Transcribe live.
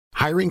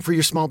Hiring for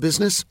your small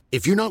business?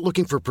 If you're not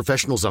looking for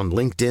professionals on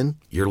LinkedIn,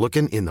 you're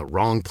looking in the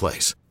wrong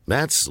place.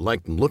 That's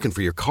like looking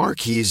for your car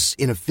keys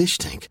in a fish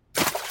tank.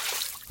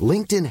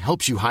 LinkedIn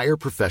helps you hire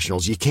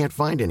professionals you can't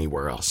find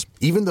anywhere else,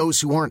 even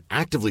those who aren't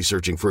actively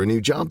searching for a new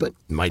job but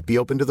might be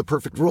open to the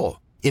perfect role.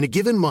 In a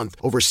given month,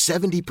 over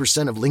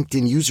 70% of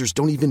LinkedIn users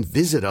don't even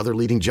visit other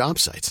leading job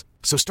sites.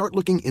 So start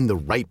looking in the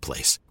right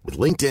place. With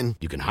LinkedIn,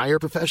 you can hire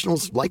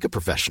professionals like a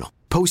professional.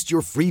 Post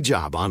your free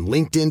job on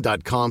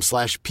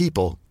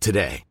linkedin.com/people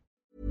today.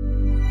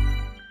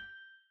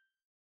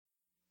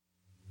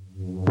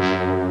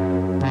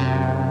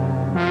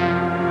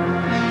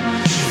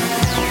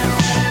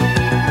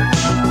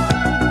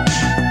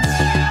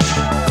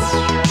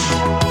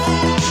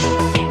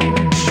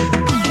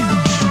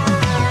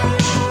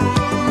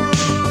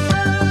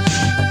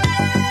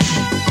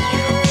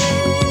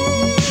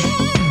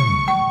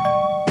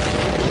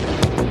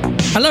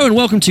 Hello and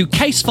welcome to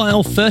Case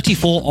File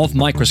 34 of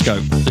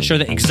Microscope, the show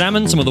that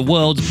examines some of the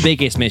world's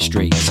biggest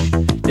mysteries.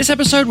 This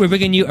episode, we're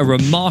bringing you a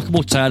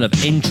remarkable tale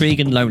of intrigue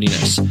and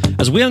loneliness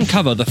as we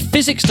uncover the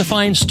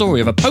physics-defying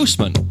story of a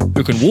postman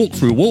who can walk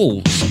through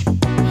walls.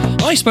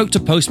 I spoke to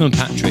Postman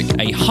Patrick,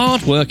 a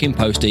hard-working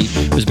postie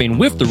who's been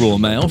with the Royal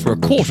Mail for a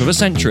quarter of a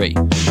century.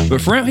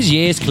 But throughout his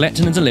years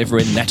collecting and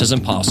delivering letters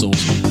and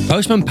parcels,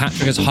 Postman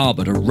Patrick has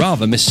harboured a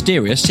rather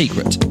mysterious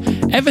secret.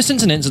 Ever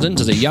since an incident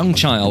as a young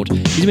child,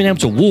 he's been able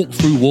to walk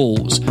through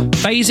walls,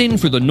 phasing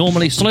through the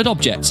normally solid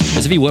objects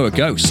as if he were a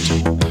ghost.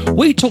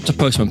 We talked to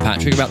Postman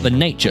Patrick about the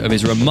nature of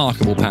his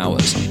remarkable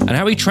powers and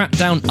how he tracked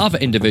down other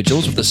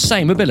individuals with the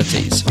same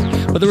abilities.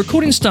 But the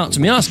recording starts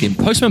with me asking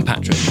Postman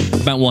Patrick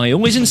about why he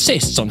always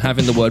insists on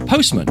having the word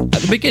postman at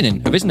the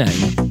beginning of his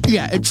name.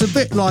 Yeah, it's a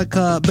bit like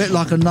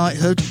a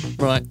knighthood.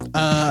 Right.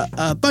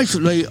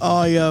 Basically,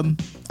 I'm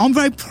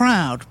very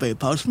proud to be a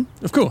postman.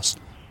 Of course.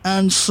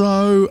 And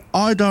so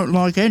I don't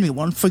like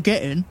anyone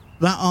forgetting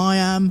that I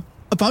am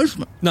a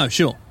postman. No,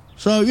 sure.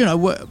 So,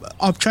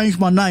 I've changed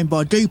my name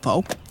by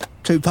default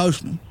to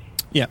Postman.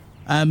 Yeah.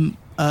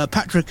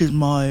 Patrick is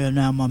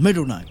now my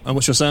middle name. And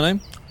what's your surname?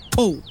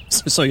 Paul.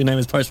 So your name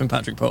is Postman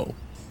Patrick Paul.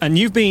 And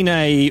you've been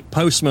a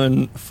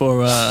postman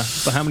for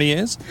how many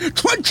years?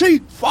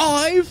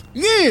 25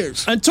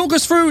 years! And talk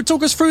us through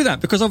that,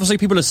 because obviously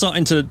people are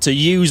starting to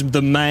use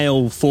the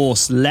mail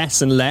force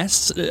less and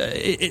less.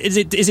 Is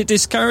it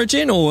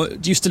discouraging, or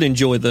do you still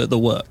enjoy the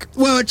work?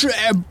 Well, it's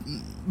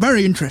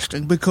very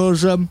interesting,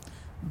 because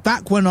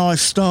back when I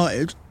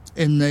started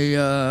in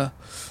the,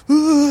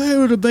 it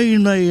would have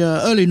been the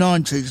early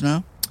 90s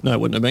now. No, it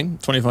wouldn't have been.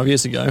 25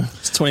 years ago.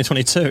 It's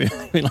 2022.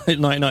 Like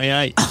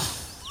 1998.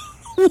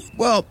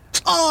 Well,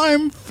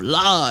 time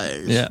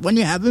flies when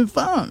you're having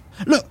fun.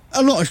 Look,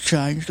 a lot has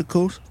changed, of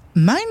course.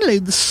 Mainly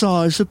the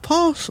size of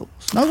parcels.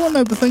 No one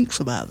ever thinks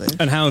about this.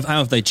 And how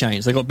have they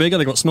changed? They got bigger?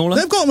 They got smaller?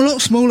 They've got them a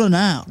lot smaller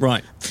now.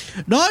 Right.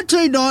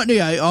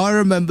 1998, I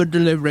remember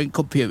delivering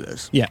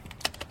computers. Yeah.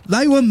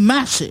 They were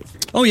massive.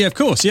 Oh, yeah, of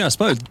course. Yeah, I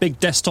suppose. Big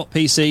desktop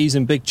PCs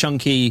and big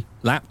chunky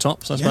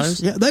laptops, I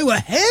suppose. Yeah, they were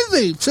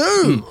heavy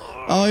too.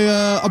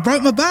 I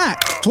broke my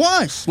back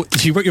twice.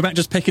 What, you broke your back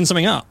just picking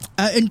something up?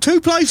 In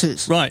two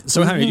places. Right.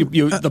 So how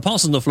you the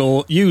parcel's on the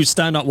floor, you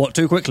stand up,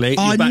 too quickly?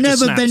 I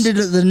never bended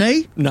at the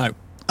knee. No.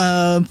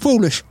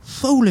 Foolish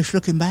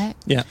looking back.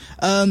 Yeah.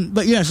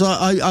 But yes,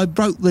 I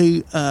broke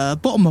the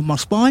bottom of my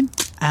spine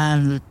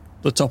and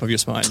the top of your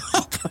spine.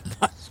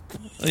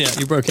 Yeah,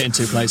 you broke it in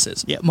two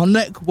places. Yeah, my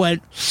neck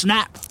went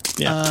snap.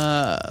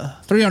 Yeah.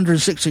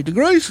 360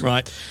 degrees.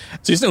 Right.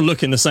 So you're still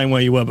looking the same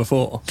way you were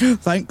before.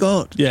 Thank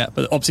God. Yeah,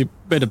 but obviously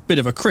a bit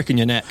of a crick in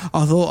your neck.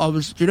 I thought I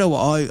was, you know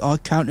what, I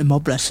counted my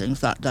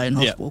blessings that day in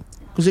hospital.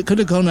 Because it could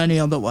have gone any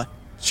other way.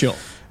 Sure.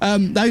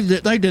 They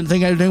didn't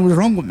think anything was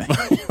wrong with me.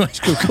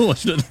 Of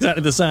course, you look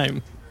exactly the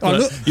same.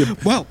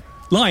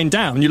 Lying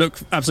down, you look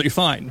absolutely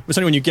fine. It's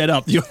only when you get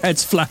up, your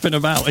head's flapping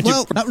about.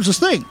 Well, that was the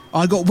thing.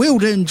 I got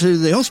wheeled into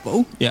the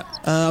hospital. Yeah.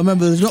 I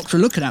remember the doctor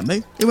looking at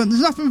me. He went,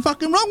 "There's nothing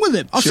fucking wrong with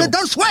him." I said,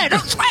 "Don't swear,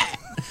 don't swear."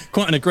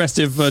 Quite an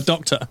aggressive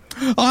doctor.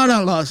 I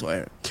don't like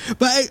swearing.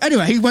 But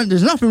anyway, he went,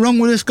 "There's nothing wrong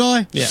with this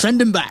guy. Yeah. Send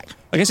him back."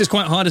 I guess it's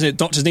quite hard, isn't it?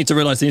 Doctors need to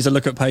realise they need to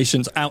look at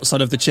patients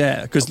outside of the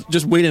chair, because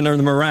just wheeling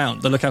them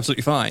around, they look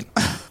absolutely fine.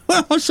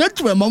 Well, I said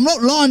to him, "I'm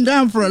not lying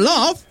down for a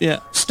laugh. Yeah.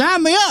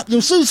 Stand me up.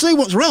 You'll soon see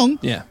what's wrong."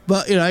 Yeah.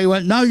 But, he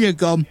went, "No, you're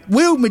gone."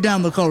 Wheeled me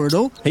down the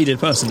corridor. He did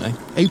personally?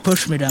 He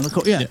pushed me down the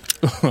corridor,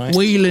 yeah. Right.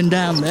 Wheeling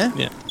down there.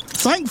 Yeah.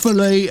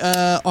 Thankfully,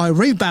 I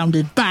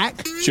rebounded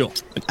back. Sure.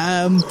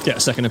 Get a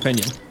second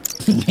opinion.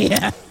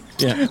 Yeah.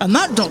 Yeah. And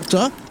that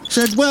doctor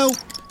said, "Well,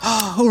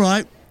 all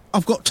right,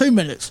 I've got 2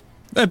 minutes."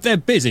 They're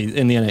busy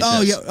in the NHS.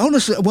 Oh, yeah,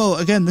 honestly, well,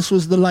 again, this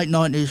was the late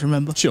 90s,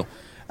 remember? Sure.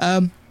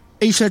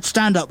 He said,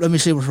 "Stand up, let me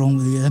see what's wrong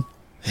with you then."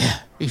 Yeah.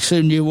 He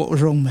soon knew what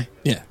was wrong with me.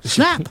 Yeah.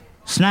 Snap,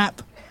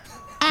 snap,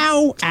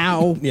 ow,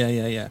 ow.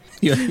 Yeah.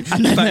 Your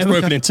back's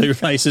broken in two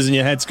places and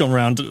your head's gone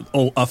round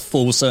a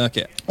full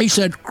circuit. He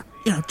said,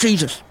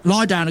 "Jesus,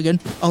 lie down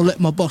again. I'll let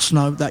my boss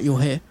know that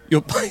you're here."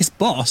 His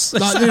boss?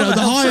 Like, the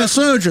higher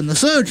surgeon, the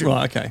surgeon.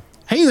 Right, okay.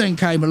 He then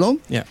came along.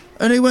 Yeah.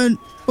 And he went,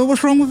 "Well,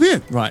 what's wrong with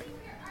you?" Right.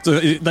 So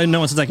no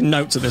one's taking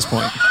notes at this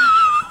point.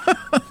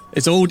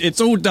 It's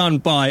all done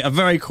by a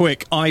very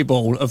quick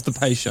eyeball of the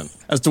patient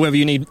as to whether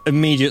you need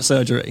immediate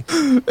surgery.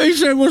 He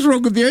said, "What's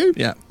wrong with you?"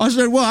 Yeah. I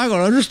said, "Well, hang on,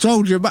 I just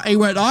told you." But he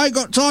went, "I ain't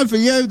got time for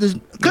you. There's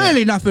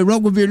clearly nothing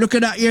wrong with you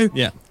looking at you."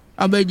 Yeah.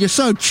 I mean, you're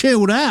so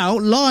chilled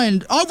out,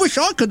 lying. I wish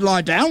I could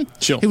lie down.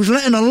 Sure. He was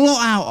letting a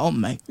lot out on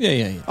me.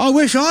 Yeah. I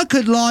wish I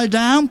could lie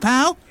down,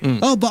 pal.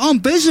 Oh, but I'm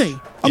busy.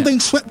 I'm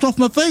being swept off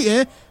my feet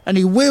here, and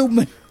he wheeled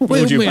me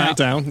you back out.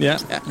 down, yeah.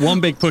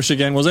 One big push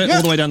again, was it? Yeah.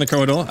 All the way down the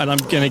corridor, and I'm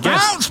going to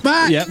guess... Bounce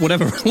back! Yeah,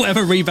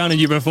 whatever rebounded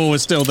you before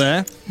was still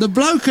there. The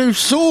bloke who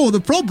saw the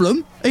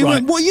problem, he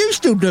went, "What are you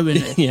still doing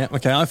here?" Yeah,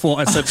 okay, I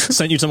thought I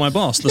sent you to my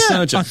boss, the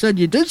surgeon. I said,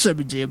 "You did send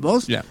me to your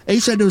boss." Yeah. He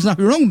said there was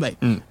nothing wrong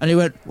with me. And he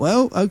went,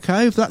 "Well,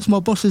 okay, if that's my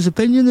boss's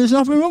opinion, there's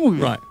nothing wrong with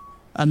you." Right.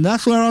 And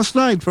that's where I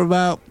stayed for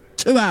about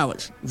 2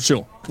 hours.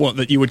 Sure. What,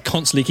 that you would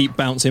constantly keep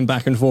bouncing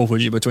back and forth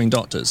with you between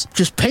doctors?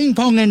 Just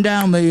ping-ponging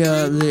down the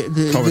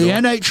Corridor.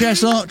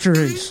 NHS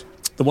arteries.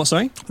 The what,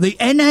 sorry? The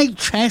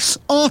NHS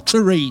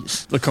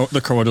arteries. The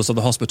corridors of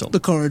the hospital. The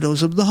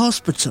corridors of the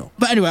hospital.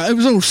 But anyway, it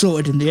was all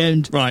sorted in the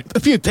end. Right. A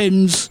few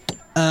pins,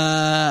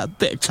 a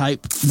bit of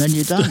tape, and then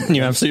you're done.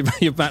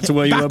 You're back to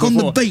where you were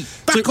before.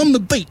 Back on the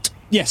beat.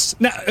 Yes.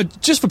 Now,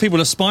 just for people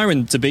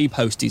aspiring to be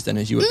posties, then,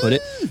 as you would put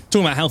it,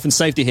 talking about health and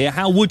safety here,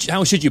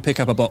 how should you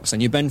pick up a box?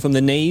 And you bend from the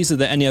knees? Are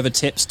there any other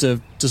tips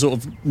to sort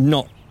of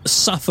not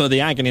suffer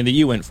the agony that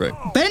you went through?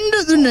 Bend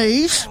at the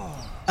knees.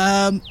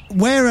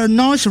 Wear a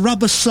nice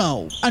rubber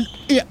sole, and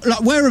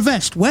wear a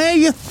vest. Wear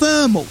your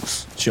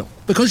thermals. Sure.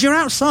 Because you're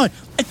outside.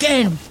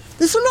 Again,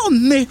 there's a lot of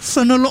myths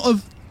and a lot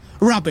of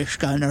rubbish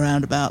going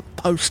around about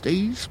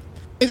posties.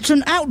 It's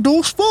an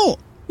outdoor sport.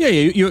 Yeah,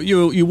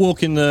 you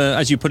walk in the,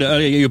 as you put it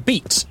earlier, your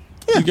beat.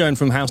 Yeah. You're going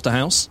from house to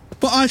house.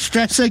 But I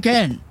stress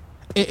again,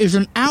 it is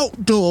an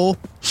outdoor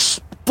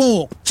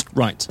sport.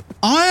 Right.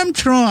 I am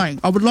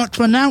trying. I would like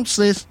to announce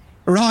this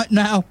right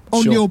now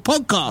on Sure. your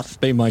podcast.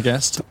 Be my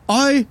guest.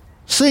 I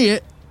see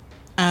it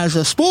as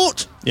a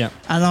sport. Yeah.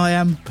 And I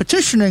am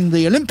petitioning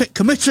the Olympic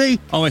Committee.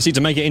 Oh, I see,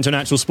 to make it into an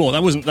actual sport.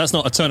 That's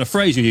not a turn of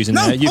phrase you're using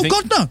No, there.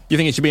 God, no. You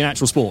think it should be an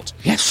actual sport?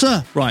 Yes,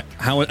 sir. Right.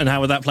 How would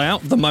that play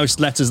out? The most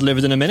letters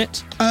delivered in a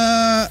minute?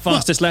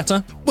 Fastest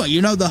letter? Well,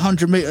 you know the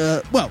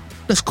 100-metre,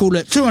 let's call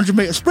it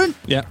 200-metre sprint.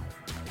 Yeah.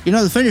 You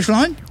know the finish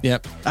line?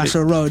 Yep. That's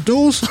a row of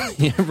doors.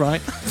 Yeah,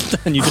 right.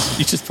 And you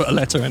just put a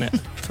letter in it.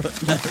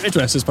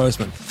 Address as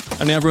postman.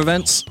 Any other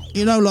events?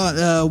 You know, like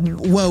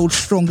World's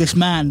Strongest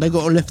Man, they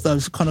got to lift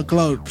those kind of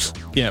globes.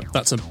 Yeah,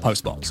 that's a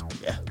postbox.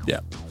 Yeah.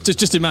 Yeah.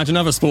 Just imagine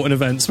other sporting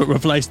events, but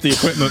replace the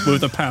equipment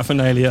with the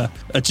paraphernalia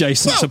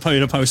adjacent to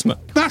putting a postman.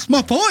 That's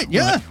my point.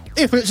 Yeah. Right.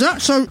 If it's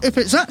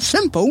that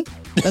simple,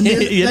 then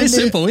It is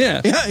simple,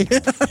 yeah. Yeah.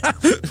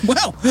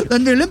 Well,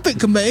 then the Olympic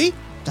Committee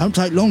don't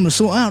take long to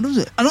sort out, does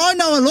it? And I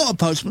know a lot of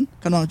postmen,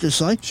 can I just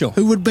say, Sure.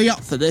 who would be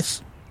up for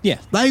this. Yeah.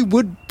 They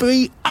would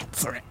be up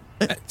for it.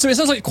 So it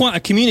sounds like quite a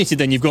community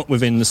then you've got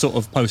within the sort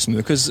of postman,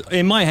 because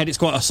in my head it's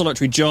quite a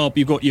solitary job.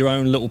 You've got your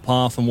own little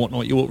path and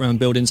whatnot. You walk around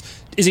buildings.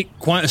 Is it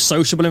quite a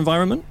sociable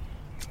environment?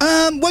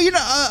 Well, you know,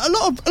 a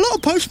lot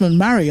of postmen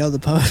marry other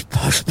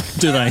postmen.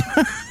 Do they?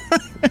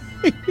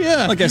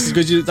 Yeah. I guess it's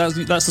because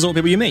that's the sort of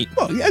people you meet.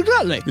 Well, yeah,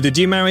 exactly. Did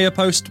you marry a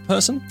post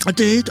person? I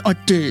did.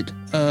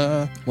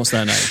 What's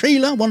their name?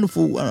 Sheila,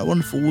 wonderful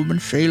woman,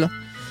 Sheila.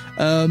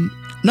 We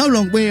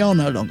are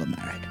no longer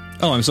married.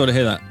 Oh, I'm sorry to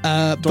hear that.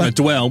 Don't want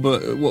to dwell, but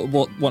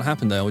what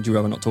happened there? Or would you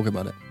rather not talk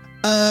about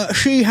it?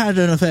 She had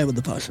an affair with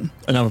the postman.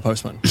 Another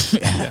postman.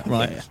 Yeah,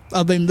 right. Yeah.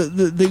 I mean,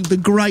 the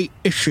great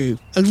issue,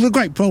 the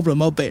great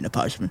problem of being a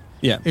postman,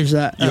 Yeah. is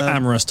that You're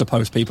amorous to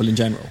post people in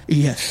general.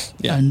 yes,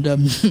 Yeah. and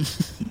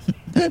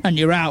and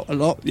you're out a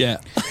lot, Yeah.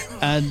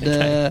 and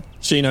Okay.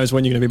 She knows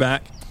when you're going to be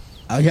back.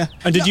 oh yeah,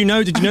 And did you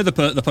know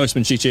the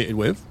postman she cheated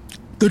with?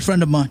 good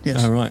friend of mine.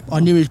 Yes, Oh, right. I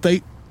knew his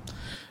beat.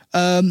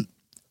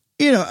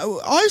 You know,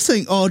 I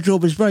think our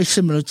job is very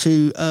similar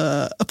to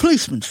a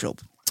policeman's job.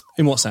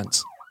 In what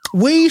sense?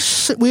 We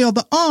are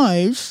the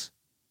eyes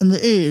and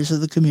the ears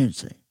of the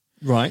community.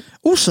 Right.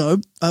 Also,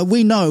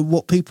 we know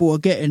what people are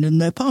getting in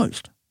their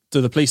post. Do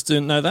the police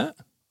didn't know that?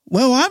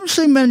 Well, I haven't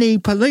seen many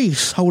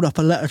police hold up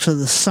a letter to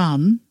the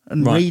Sun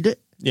and Right. read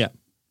it. Yeah.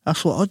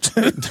 That's what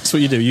I do. That's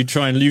what you do. You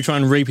try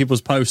and read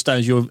people's posts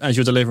as you're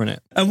delivering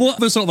it. And what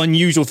other sort of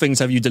unusual things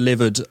have you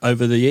delivered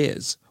over the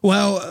years?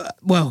 Well,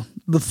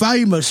 the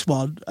famous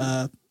one.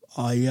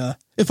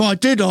 If I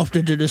did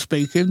after dinner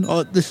speaking,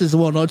 this is the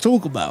one I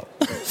talk about.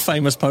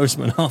 Famous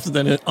postman after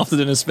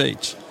dinner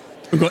speech.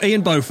 We've got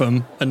Ian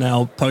Botham and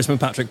now Postman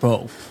Patrick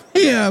Paul.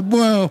 Yeah,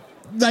 well,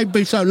 they'd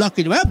be so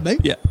lucky to have me.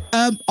 Yeah.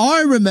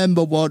 I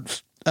remember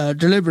once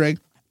delivering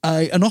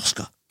an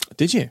Oscar.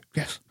 Did you?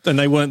 Yes. And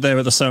they weren't there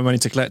at the ceremony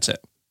to collect it?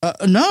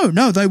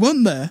 No, they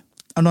weren't there.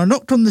 And I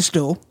knocked on this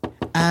door,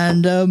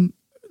 and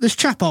this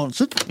chap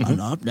answered.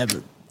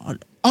 Mm-hmm.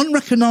 And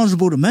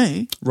unrecognisable to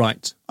me.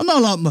 Right. And I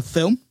like my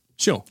film.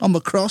 Sure. I'm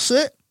across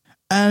it.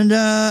 And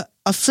I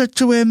said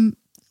to him,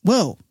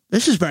 well,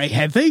 this is very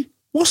heavy.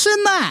 What's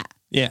in that?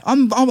 Yeah. I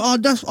will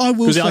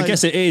Because say... I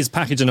guess it is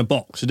packaged in a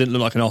box. It didn't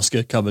look like an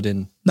Oscar covered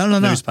in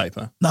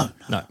newspaper. No.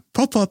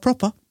 Proper.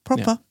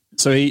 Yeah.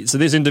 So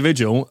this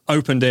individual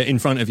opened it in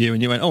front of you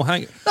and you went, oh,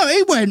 hang... No,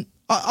 he went...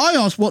 I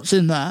asked what's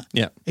in that.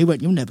 Yeah. He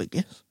went, you'll never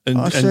guess.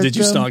 And did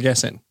you start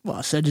guessing? Well,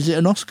 I said, is it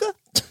an Oscar?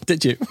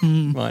 Did you?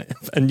 Right.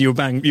 And you were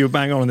bang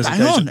on this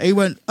occasion. Bang on. He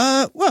went,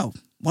 well,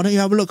 why don't you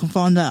have a look and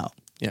find out?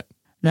 Yeah.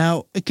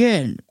 Now,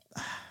 again,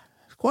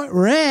 it's quite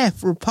rare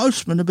for a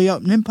postman to be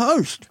opening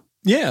post.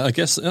 Yeah, I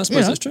suppose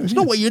that's true. It's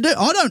not what you do.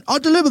 I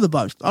deliver the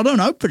post. I don't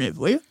open it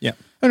for you. Yeah.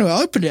 Anyway,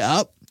 I opened it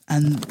up,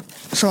 and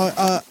so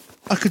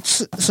I could.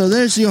 So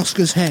there's the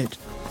Oscar's head.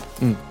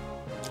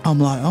 I'm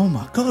like, oh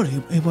my God,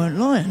 he weren't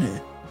lying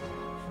here.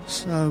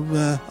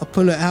 So I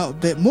pull it out a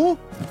bit more.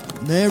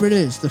 There it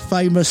is, the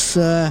famous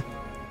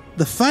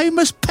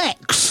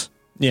pecs.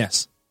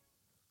 Yes.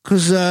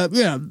 Because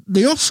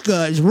the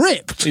Oscar is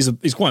ripped.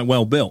 He's quite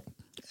well built.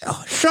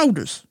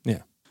 Shoulders.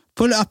 Yeah.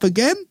 Pull it up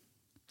again.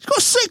 He's got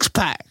a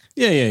six-pack.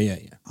 Yeah.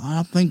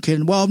 I'm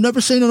thinking, well, I've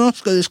never seen an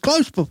Oscar this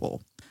close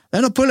before.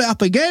 Then I pull it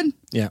up again.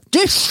 Yeah.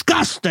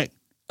 Disgusting.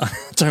 I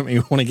don't really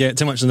want to get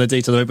too much in the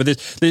detail of it, but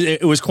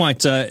it was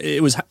quite,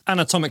 it was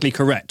anatomically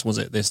correct, was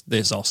it,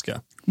 this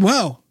Oscar?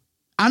 Well,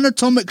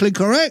 anatomically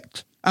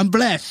correct and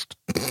blessed.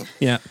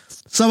 Yeah.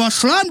 So I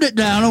slammed it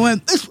down. I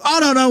went,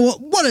 I don't know,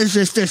 what is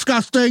this,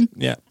 disgusting?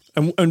 Yeah.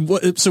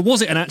 So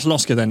was it an actual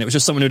Oscar then? It was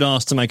just someone who'd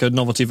asked to make a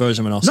novelty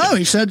version of an Oscar? No,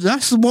 he said,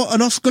 that's what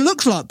an Oscar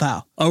looks like,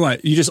 pal. Oh, right.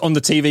 You just on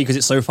the TV because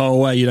it's so far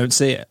away you don't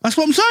see it. That's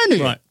what I'm saying to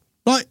you. Right.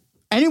 Like,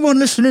 anyone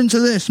listening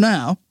to this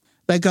now,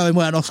 they're going,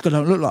 well, an Oscar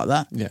don't look like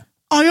that. Yeah.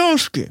 I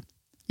ask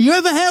you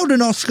ever held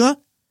an Oscar?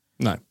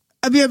 No.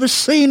 Have you ever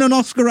seen an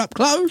Oscar up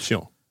close?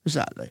 Sure.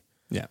 Exactly.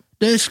 Yeah.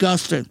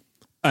 Disgusting.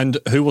 And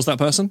who was that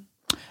person?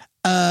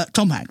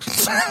 Tom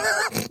Hanks.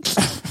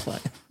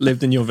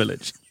 Lived in your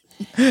village.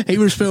 He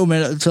was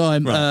filming at the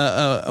time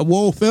a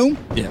war film.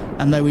 Yeah.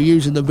 And they were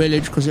using the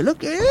village because it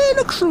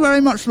looks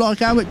very much like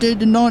how it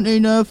did in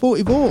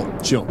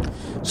 1944. Sure.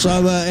 So,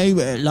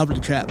 lovely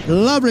chap.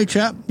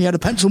 He had a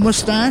pencil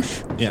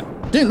moustache. Yeah.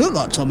 Didn't look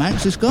like Tom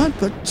Hanks, this guy,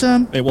 but...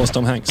 it was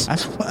Tom Hanks.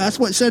 That's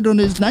what it said on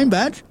his name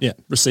badge. Yeah,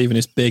 receiving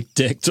his big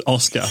dicked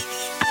Oscar.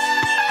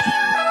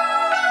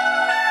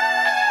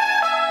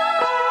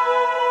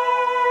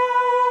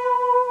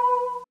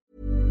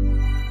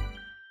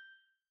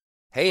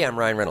 Hey, I'm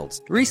Ryan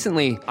Reynolds.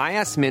 Recently, I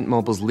asked Mint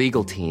Mobile's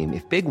legal team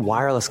if big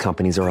wireless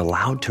companies are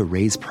allowed to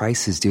raise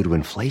prices due to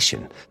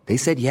inflation. They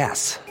said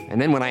yes.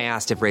 And then when I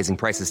asked if raising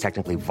prices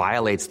technically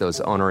violates those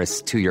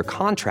onerous two-year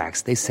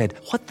contracts, they said,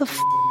 what the f***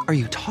 are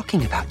you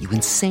talking about, you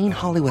insane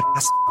Hollywood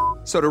ass f-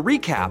 So to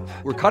recap,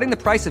 we're cutting the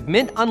price of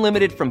Mint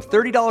Unlimited from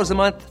 $30 a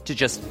month to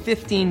just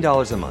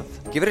 $15 a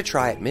month. Give it a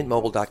try at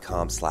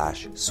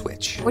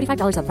mintmobile.com/switch.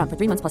 $45 up front for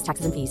 3 months plus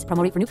taxes and fees.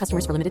 Promo rate for new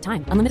customers for limited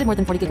time. Unlimited more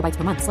than 40 gigabytes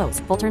per month. Slows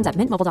full terms at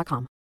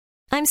mintmobile.com.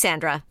 I'm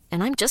Sandra,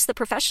 and I'm just the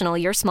professional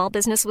your small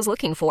business was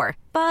looking for.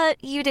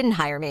 But you didn't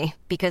hire me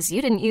because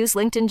you didn't use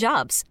LinkedIn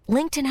Jobs.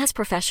 LinkedIn has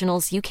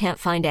professionals you can't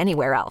find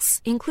anywhere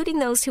else, including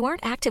those who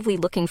aren't actively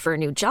looking for a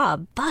new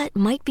job, but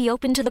might be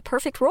open to the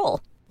perfect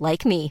role,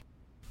 like me.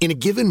 In a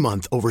given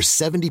month, over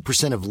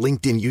 70% of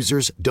LinkedIn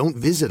users don't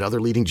visit other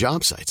leading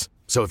job sites.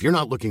 So if you're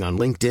not looking on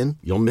LinkedIn,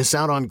 you'll miss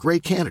out on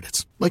great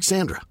candidates like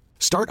Sandra.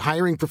 Start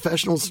hiring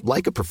professionals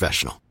like a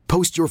professional.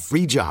 Post your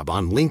free job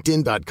on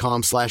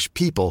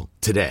linkedin.com/people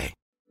today.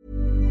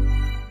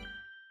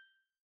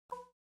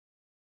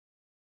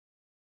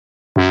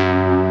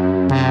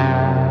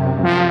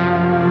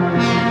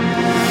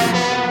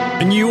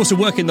 And you also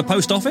work in the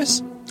post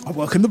office? I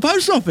work in the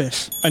post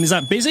office. And is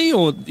that busy,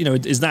 or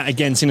is that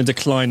again seen a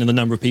decline in the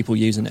number of people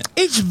using it?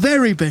 It's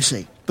very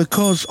busy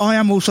because I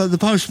am also the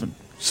postman.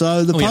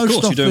 So the post of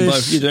course, office, you're doing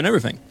both. You're doing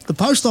everything. The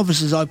post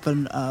office is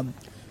open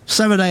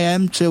 7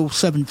 a.m. till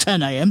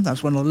 7:10 a.m.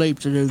 That's when I leave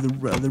to do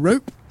the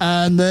route.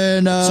 And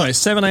then... Sorry,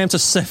 7 a.m. to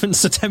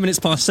 10 minutes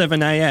past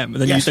 7 a.m.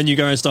 Then you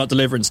go and start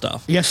delivering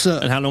stuff? Yes, sir.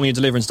 And how long are you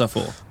delivering stuff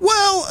for?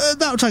 Well,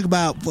 that'll take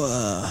about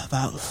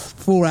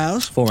 4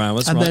 hours. 4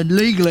 hours, and right. then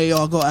legally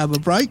I've got to have a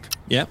break.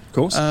 Yeah, of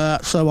course.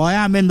 So I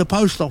am in the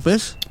post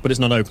office. But it's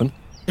not open?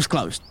 It's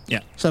closed. Yeah.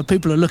 So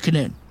people are looking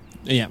in.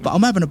 Yeah. But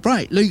I'm having a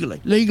break,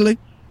 legally.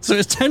 So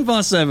it's 10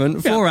 past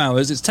 7, 4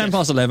 hours, it's 10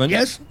 past 11.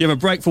 Yes. You have a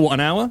break for what,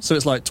 an hour? So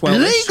it's like 12.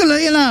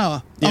 Legally an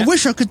hour. Yeah. I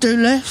wish I could do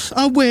less.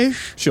 I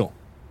wish. Sure.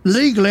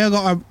 Legally I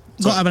got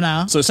to have an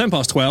hour. So it's 10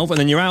 past 12, and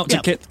then you're out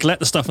to collect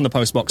the stuff from the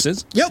post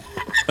boxes. Yep.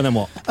 And then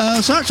what?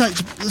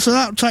 So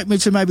that'll take me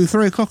to maybe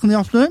 3 o'clock in the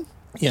afternoon.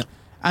 Yeah.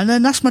 And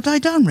then that's my day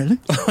done, really.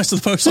 So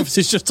the post office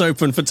is just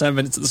open for 10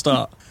 minutes at the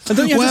start. And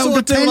don't you have Well, to sort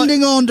of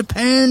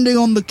depending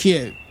on the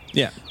queue.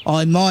 Yeah.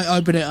 I might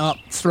open it up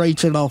 3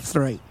 till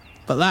 3:30.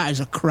 But that is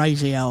a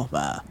crazy half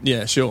hour.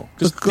 Yeah, sure.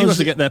 Because people have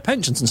to get their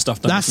pensions and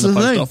stuff done That's from the the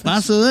post thing. office.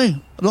 That's the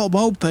thing. A lot of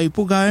old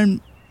people going,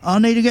 I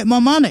need to get my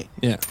money.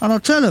 Yeah. And I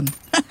tell them,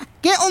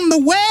 get on the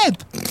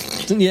web.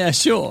 Yeah,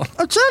 sure.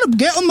 I tell them,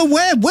 get on the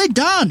web. We're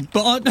done.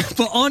 But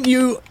aren't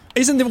you...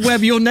 Isn't the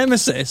web your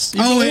nemesis?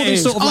 You've got all it these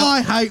is. sort of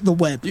I hate the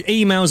web.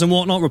 emails and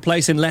whatnot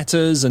replacing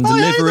letters and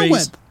I hate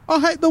deliveries. the web. I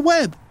hate the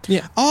web.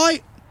 Yeah.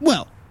 I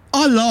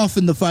laugh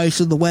in the face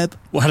of the web.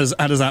 Well, how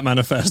does that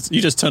manifest?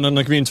 You just turn on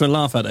the computer and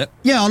laugh at it?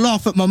 Yeah, I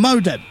laugh at my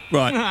modem.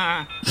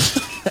 Right.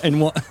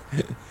 And what?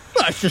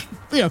 Well, it's just,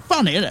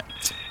 funny, isn't it?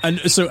 And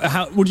so,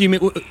 what do you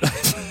mean?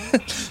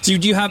 So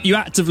you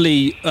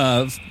actively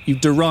you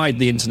deride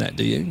the internet,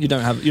 do you? You're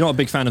not a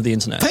big fan of the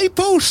internet.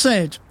 People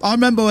said, I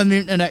remember when the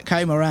internet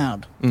came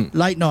around,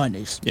 late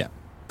 90s. Yeah.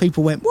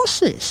 People went, what's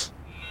this?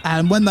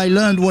 And when they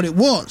learned what it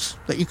was,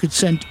 that you could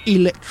send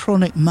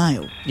electronic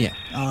mail. Yeah.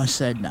 I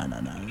said, no.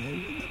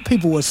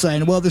 People were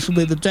saying, well, this will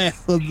be the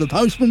death of the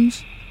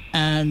postmans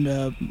and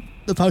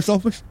the post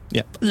office.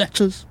 Yeah.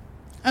 Letters.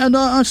 And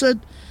I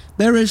said,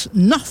 there is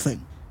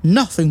nothing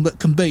that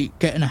can beat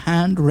getting a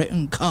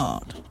handwritten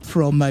card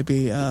from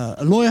maybe a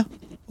lawyer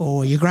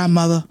or your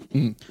grandmother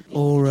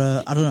or,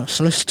 a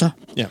solicitor.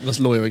 Yeah, that's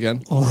lawyer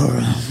again. Or,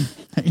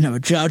 a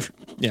judge.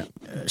 Yeah.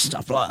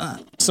 Stuff like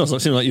that.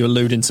 Seems like you're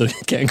alluding to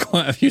getting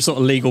quite a few sort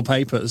of legal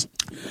papers.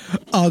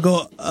 I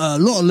got a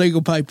lot of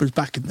legal papers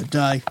back in the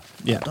day.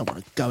 Yeah. I don't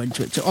want to go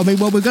into it. I mean,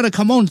 well, we're going to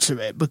come on to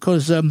it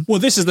because... well,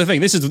 this is the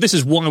thing. This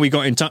is why we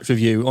got in touch with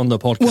you on the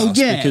podcast. Well,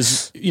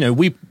 yes. Because,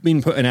 we've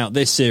been putting out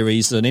this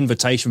series, an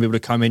invitation for people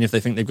to come in if they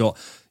think they've got,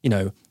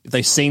 if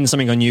they've seen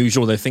something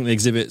unusual, they think they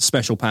exhibit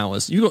special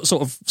powers. You've got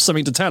sort of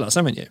something to tell us,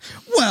 haven't you?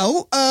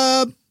 Well,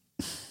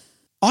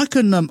 I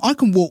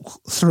can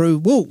walk through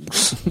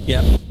walls.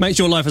 Yeah. Makes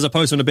your life as a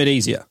postman a bit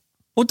easier.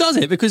 Or does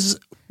it? Because,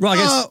 right,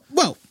 I guess...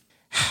 well,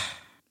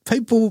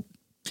 people...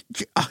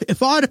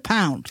 If I had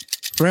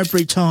 £1 for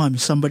every time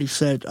somebody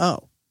said,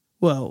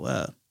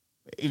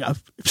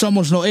 if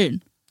someone's not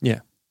in, yeah,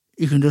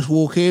 you can just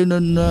walk in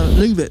and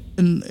leave it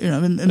in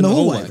the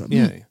hallway.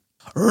 Yeah.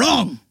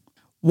 Wrong.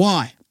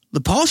 Why?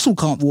 The parcel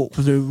can't walk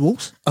through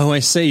walls. Oh, I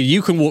see.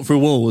 You can walk through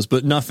walls,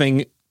 but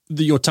nothing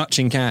that you're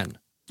touching can.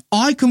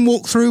 I can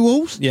walk through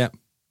walls. Yeah,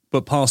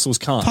 but parcels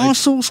can't.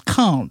 Parcels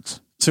can't.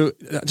 So,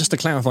 just to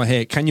clarify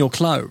here, can your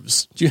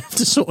clothes? Do you have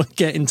to sort of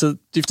do you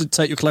have to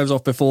take your clothes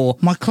off before?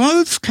 My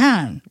clothes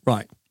can.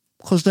 Right.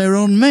 Because they're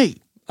on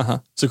me. Uh-huh.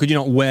 So could you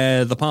not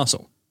wear the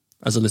parcel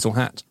as a little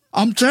hat?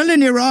 I'm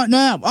telling you right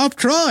now, I've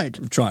tried.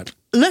 You've tried.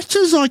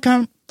 Letters I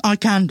can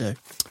do.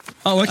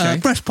 Oh, okay.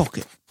 Breast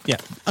pocket. Yeah.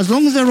 As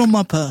long as they're on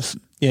my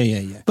person.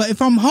 Yeah. But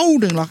if I'm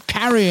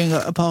carrying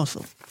a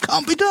parcel,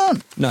 can't be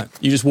done. No,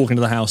 you just walk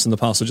into the house and the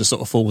parcel just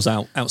sort of falls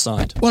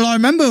outside. Well, I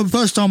remember the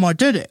first time I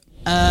did it.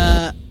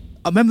 I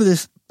remember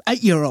this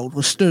 8-year-old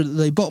was stood at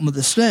the bottom of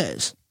the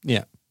stairs.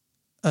 Yeah.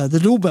 The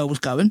doorbell was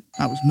going.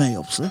 That was me,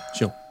 obviously.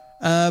 Sure.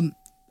 And,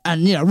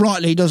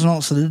 rightly he doesn't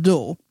answer the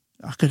door.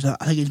 I think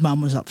his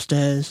mum was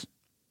upstairs.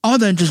 I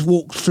then just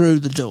walked through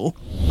the door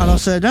and I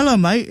said, hello,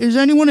 mate, is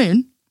anyone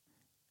in?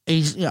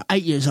 He's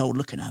 8 years old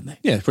looking at me.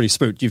 Yeah, pretty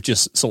spooked. You've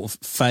just sort of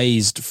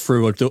phased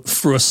through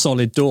a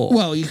solid door.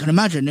 Well, you can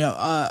imagine,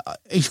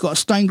 he's got a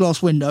stained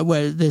glass window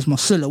where there's my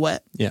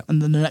silhouette. Yeah. And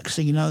then the next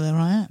thing you know, there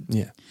I am.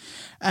 Yeah.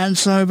 And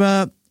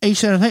so he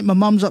said, I think my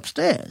mum's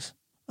upstairs.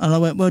 And I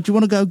went, well, do you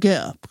want to go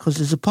get her? Because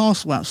there's a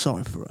parcel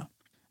outside for her.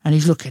 And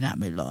he's looking at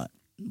me like,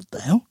 what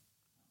the hell?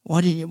 Why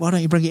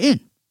don't you bring it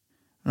in?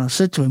 And I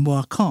said to him, well,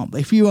 I can't.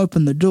 But if you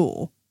open the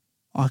door,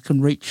 I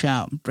can reach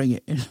out and bring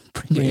it in.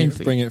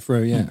 Bring it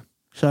through, yeah.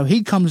 So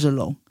he comes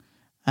along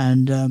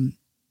and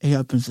he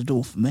opens the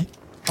door for me.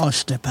 I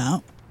step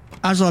out.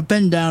 As I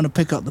bend down to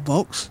pick up the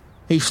box,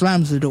 he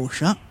slams the door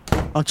shut.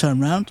 I turn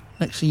round.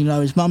 Next thing you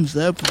know, his mum's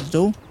there, opens the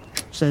door,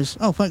 says,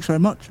 oh, thanks very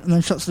much, and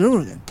then shuts the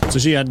door again. So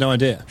she had no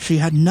idea? She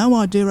had no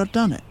idea I'd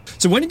done it.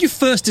 So when did you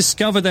first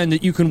discover then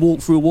that you can walk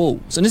through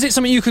walls? And is it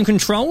something you can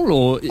control,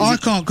 or... I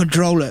can't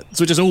control it.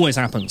 So it just always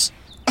happens?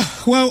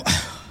 Well,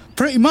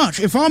 pretty much.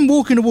 If I'm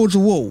walking towards a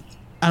wall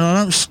and I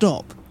don't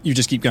stop... You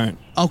just keep going?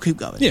 I'll keep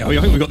going. Yeah, I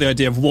think we've got the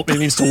idea of what it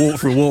means to walk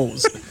through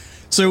walls.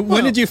 So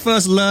when did you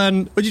first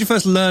learn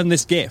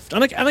this gift?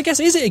 And I guess,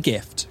 is it a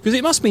gift? Because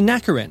it must be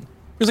knackering.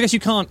 Because I guess you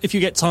can't, if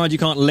you get tired, you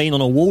can't lean on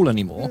a wall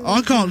anymore.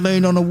 I can't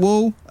lean on a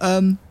wall.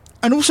 And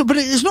also, but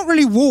it's not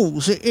really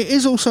walls. It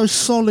is also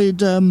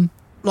solid,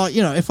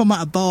 if I'm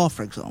at a bar,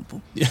 for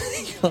example. You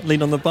can't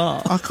lean on the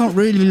bar. I can't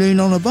really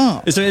lean on a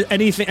bar. Is there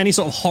any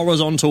sort of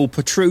horizontal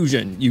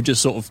protrusion you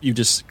just go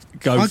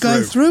through? I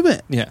go through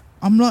it. Yeah.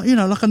 I'm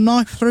like a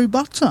knife through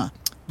butter.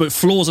 But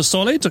floors are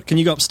solid? Can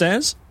you go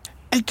upstairs?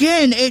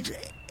 Again, it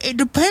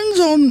depends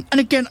on... And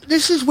again,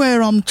 this is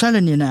where I'm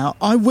telling you now,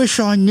 I wish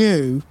I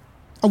knew...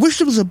 I wish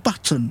there was a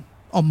button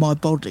on my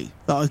body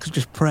that I could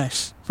just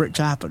press for it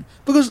to happen.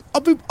 Because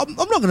I'm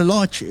not going to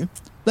lie to you,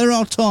 there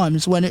are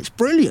times when it's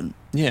brilliant.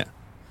 Yeah.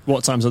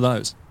 What times are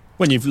those?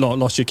 When you've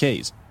lost your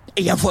keys?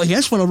 Yeah, well,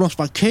 yes, when I've lost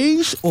my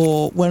keys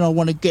or when I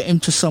want to get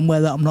into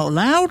somewhere that I'm not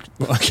allowed.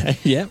 Okay,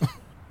 yeah.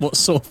 What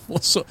sort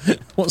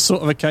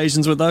of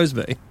occasions would those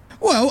be?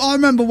 Well, I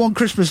remember one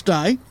Christmas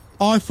Day,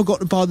 I forgot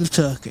to buy the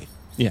turkey.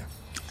 Yeah.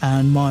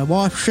 And my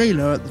wife,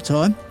 Sheila, at the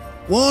time,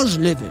 was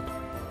livid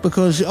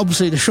because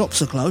obviously the shops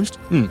are closed.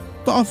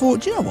 But I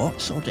thought, you know what,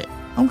 sod it.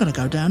 I'm going to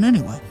go down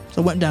anyway.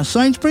 So I went down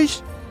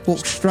Sainsbury's,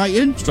 walked straight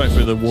in. Straight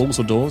through the walls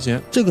or doors, yeah.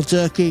 Took a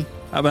turkey,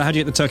 But how do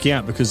you get the turkey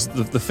out? Because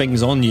the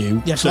thing's on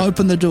you. Yes, I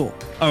opened the door.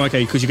 Oh,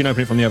 okay, because you can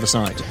open it from the other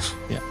side. Yes.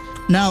 Yeah.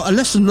 Now, a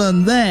lesson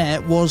learned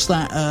there was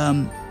that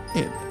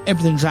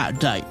everything's out of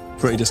date.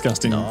 Pretty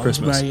disgusting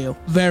Christmas. Very ill.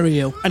 Very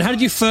ill. And how did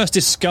you first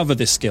discover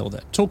this skill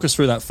then? Talk us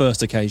through that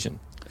first occasion.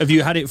 Have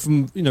you had it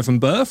from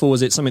birth, or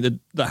was it something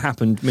that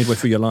happened midway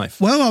through your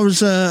life? Well,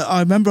 I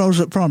remember I was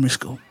at primary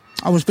school.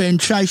 I was being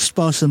chased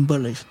by some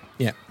bullies.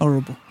 Yeah.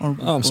 Horrible. Oh,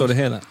 I'm sorry to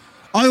hear that.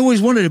 I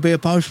always wanted to be a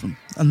postman,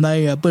 and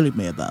they bullied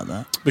me about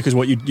that. Because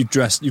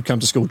you'd come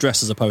to school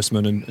dressed as a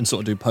postman and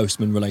sort of do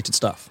postman-related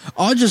stuff.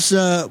 I just,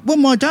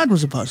 my dad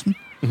was a postman,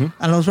 and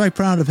I was very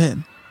proud of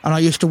him, and I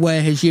used to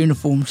wear his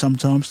uniform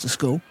sometimes to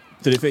school.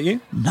 Did it fit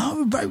you?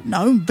 No,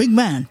 big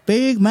man.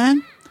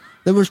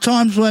 There was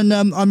times when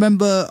I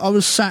remember I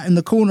was sat in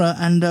the corner,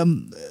 and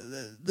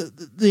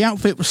the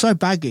outfit was so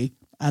baggy,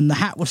 and the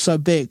hat was so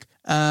big,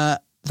 they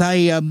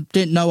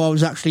didn't know I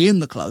was actually in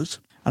the clothes.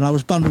 And I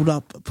was bundled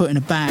up, put in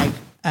a bag,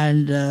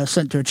 and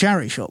sent to a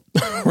charity shop.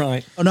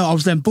 Right. Oh no, I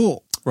was then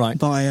bought by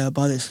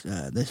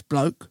this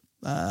bloke.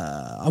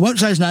 I won't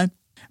say his name,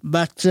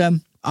 but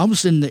I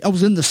was in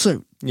the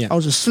suit. Yeah. I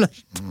was asleep.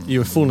 You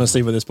were falling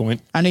asleep at this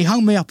point. And he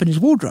hung me up in his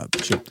wardrobe.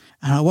 Sure.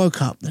 And I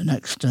woke up the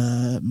next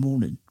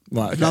morning.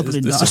 Right. Okay. Lovely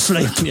night of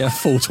sleep. Yeah,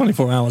 full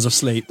 24 hours of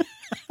sleep.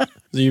 So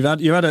you've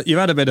had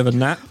a bit of a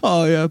nap.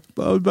 Oh yeah,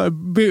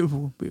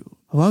 beautiful.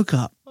 I woke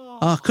up.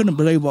 I couldn't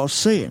believe what I was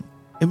seeing.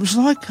 It was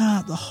like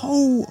the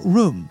whole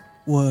room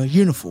were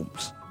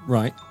uniforms.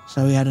 Right.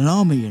 So he had an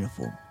army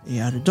uniform. He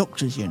had a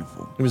doctor's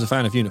uniform. He was a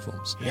fan of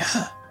uniforms.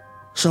 Yeah.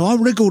 So I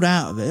wriggled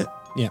out of it.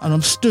 Yeah. And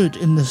I'm stood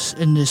in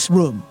this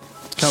room,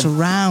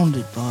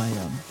 surrounded by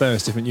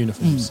various different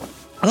uniforms.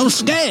 And I was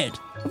scared.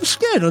 I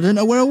didn't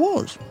know where I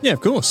was. Yeah,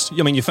 of course.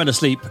 I mean, you fell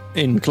asleep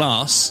in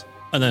class,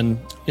 and then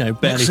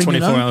barely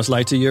 24 hours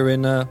later, you're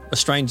in a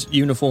strange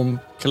uniform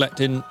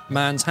collecting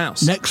man's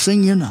house. Next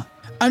thing you know.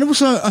 And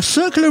also a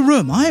circular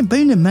room. I ain't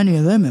been in many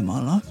of them in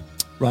my life.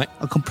 Right.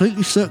 A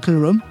completely circular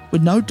room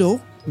with no door.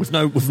 With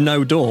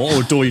no door,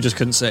 or a door you just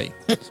couldn't see?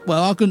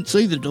 Well, I couldn't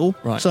see the door.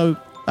 Right. So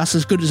that's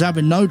as good as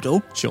having no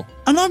door. Sure.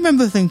 And I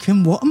remember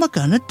thinking, what am I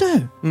going to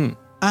do?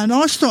 And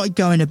I started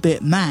going a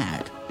bit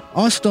mad.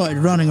 I started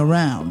running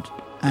around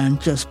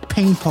and just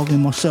ping-ponging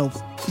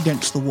myself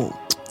against the wall.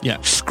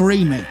 Yeah.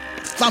 Screaming,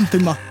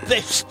 thumping my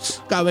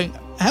fists, going,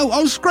 help.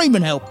 I was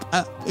screaming help.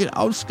 I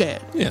was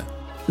scared. Yeah.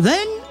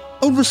 Then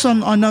all of a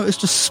sudden, I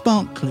noticed a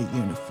sparkly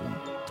uniform.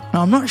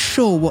 Now, I'm not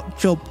sure what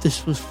job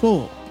this was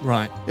for.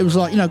 Right. It was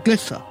like,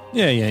 glitter.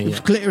 Yeah. It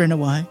was glittering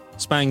away.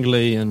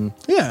 Spangly and...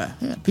 Yeah,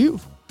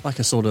 beautiful. Like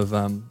a sort of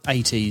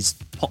 80s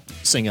pop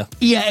singer.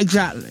 Yeah,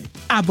 exactly.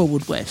 ABBA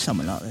would wear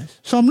something like this.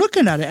 So I'm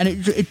looking at it, and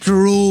it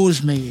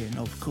draws me in,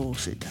 of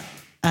course it does.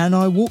 And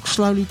I walk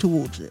slowly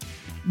towards it.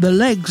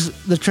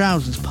 The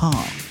trousers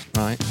part.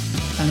 Right.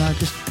 And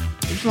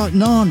it's like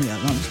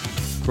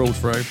Narnia. Crawled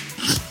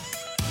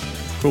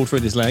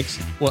through his legs.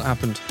 What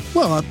happened?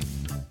 Well, I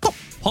pop.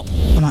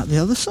 I'm at the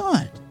other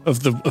side.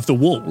 Of the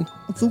wall?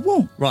 Of the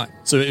wall. Right.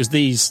 So it was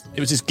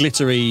this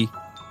glittery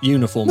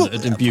uniform that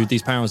had imbued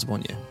these powers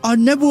upon you. I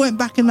never went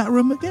back in that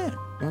room again.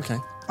 Okay.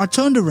 I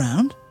turned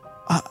around.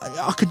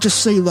 I could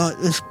just see like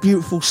this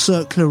beautiful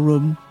circular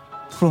room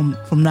from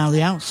now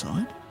the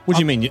outside. What do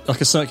you mean?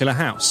 Like a circular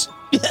house?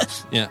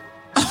 Yes. Yeah.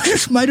 I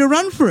just made a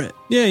run for it.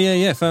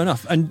 Yeah. Fair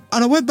enough. And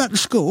I went back to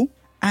school,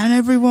 and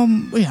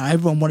everyone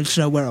wanted to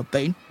know where I'd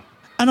been.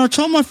 And I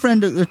told my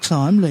friend at the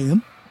time,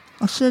 Liam,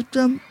 I said,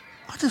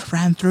 I just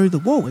ran through the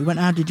wall. He went,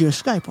 how did you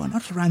escape? I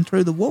just ran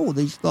through the wall,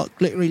 these like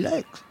glittery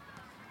legs.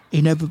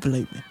 He never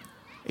believed me.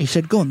 He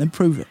said, go on, then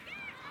prove it.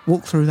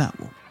 Walk through that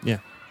wall. Yeah.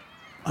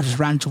 I just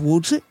ran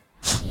towards it.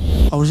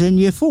 I was in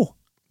year 4.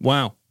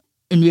 Wow.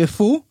 In year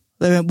 4,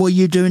 they went, what are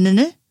you doing in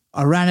here?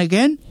 I ran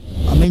again.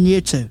 I'm in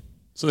year 2.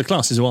 So the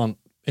classes aren't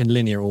in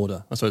linear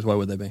order. I suppose, why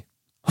would they be?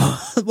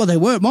 Well, they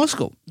were at my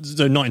school.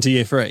 So not into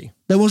year 3?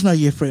 There was no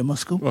year 3 at my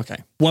school. Okay.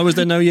 Why was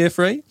there no year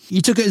 3?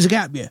 You took it as a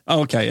gap year.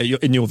 Oh, okay.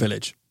 In your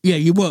village? Yeah,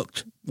 you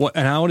worked. What?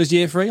 And how old is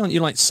year 3? Aren't you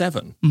like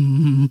 7?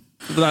 Mm-hmm.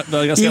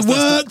 You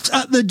worked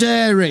at the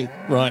dairy.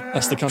 Right,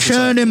 that's the countryside.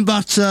 Churning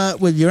butter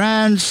with your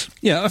hands.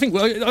 Yeah, I think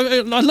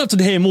I'd love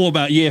to hear more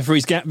about year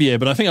 3's gap year,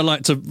 but I think I'd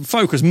like to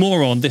focus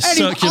more on this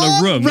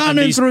circular room and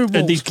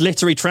these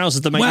glittery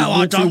trousers that make you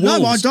walk through walls.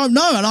 Well, I don't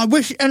know, and I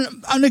wish...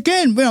 And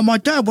again, my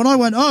dad, when I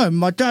went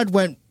home,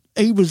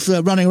 he was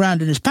running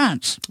around in his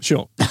pants.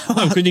 Sure.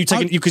 Oh,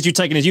 because you'd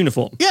taken his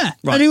uniform. Yeah.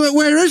 Right. And he went,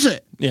 where is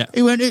it? Yeah.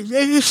 He went,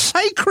 it's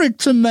sacred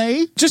to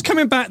me. Just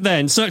coming back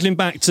then, circling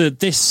back to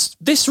this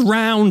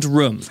round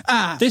room,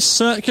 this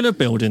circular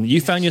building that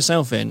you found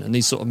yourself in, and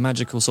these sort of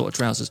magical sort of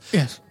trousers.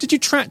 Yes. Did you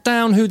track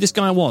down who this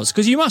guy was?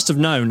 Because you must have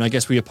known, I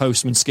guess, with your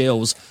postman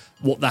skills,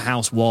 what the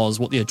house was,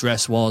 what the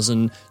address was,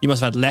 and you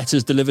must have had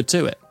letters delivered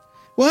to it.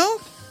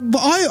 Well, but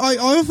I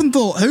often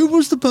thought, who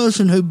was the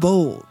person who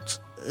bought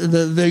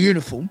the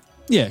uniform?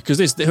 Yeah, because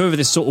whoever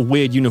this sort of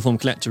weird uniform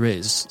collector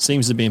is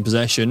seems to be in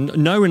possession,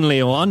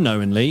 knowingly or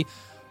unknowingly,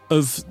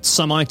 of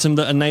some item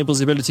that enables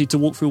the ability to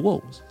walk through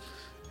walls.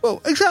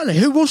 Well, exactly.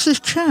 Who was this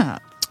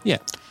chap? Yeah.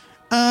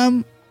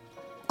 I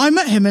I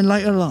met him in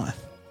later life.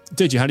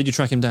 Did you? How did you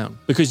track him down?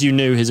 Because you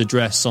knew his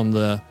address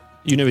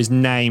you knew his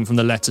name from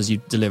the letters you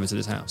delivered to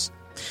his house.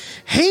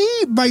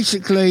 He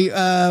basically,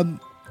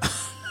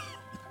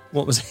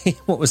 What was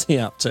he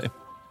up to?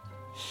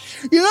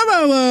 you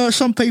know how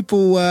some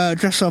people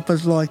dress up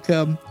as like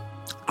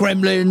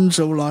gremlins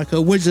or like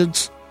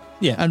wizards,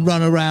 Yeah. and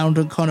run around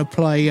and kind of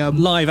play.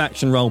 Live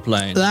action role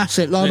playing. That's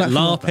it. Live action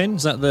role LARPing?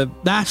 Is that the?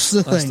 That's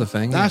the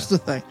thing. That's the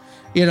thing.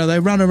 You know, they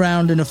run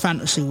around in a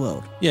fantasy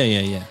world.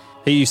 Yeah.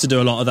 He used to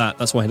do a lot of that.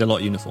 That's why he had a lot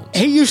of uniforms.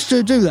 He used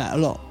to do that a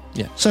lot.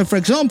 Yeah. So, for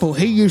example,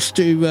 he used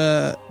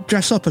to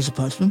dress up as a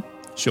postman.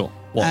 Sure.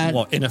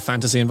 What in a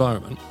fantasy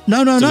environment?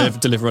 No.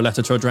 Deliver a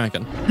letter to a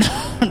dragon.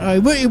 No,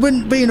 he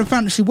wouldn't be in a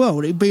fantasy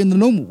world. He'd be in the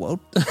normal world.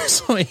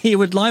 So he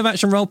would live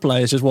action role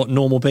play as just what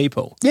normal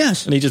people.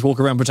 Yes. And he just walk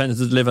around pretending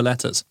to deliver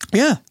letters.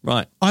 Yeah.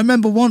 Right. I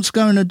remember once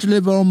going to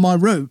deliver on my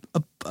route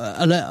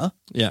a letter.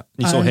 Yeah.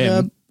 You saw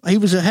him. He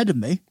was ahead of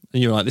me.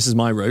 And you were like, "This is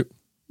my route."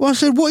 Well, I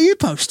said, "What are you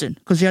posting?"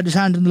 Because he had his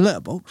hand in the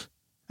letterbox,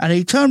 and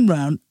he turned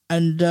round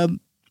and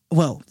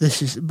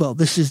this is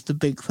the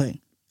big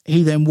thing.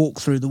 He then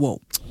walked through the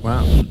wall.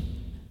 Wow.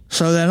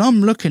 So then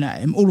I'm looking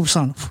at him. All of a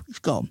sudden, he's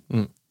gone.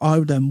 I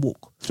would then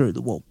walk through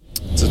the wall.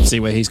 To see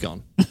where he's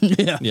gone.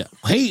 Yeah.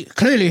 He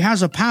clearly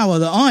has a power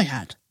that I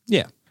had.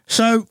 Yeah.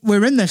 So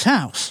we're in this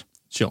house,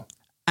 Sure.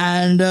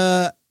 and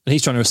And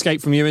he's trying to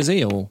escape from you, is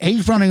he? Or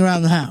he's running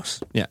around the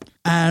house, yeah.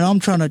 and I'm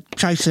trying to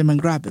chase him and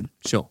grab him.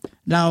 Sure.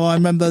 Now, I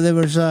remember there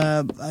was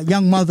a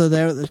young mother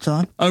there at the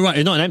time. Oh right,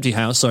 it's not an empty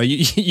house. Sorry,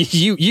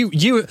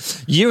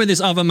 you and this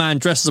other man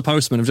dressed as a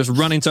postman have just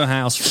run into a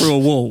house through a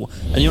wall,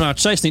 and you're now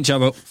chasing each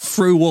other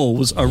through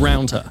walls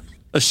around her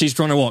as she's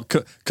trying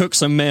to cook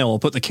some meal or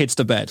put the kids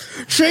to bed.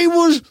 She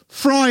was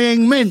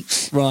frying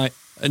mince. Right,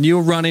 and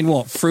you're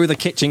running through the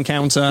kitchen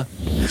counter,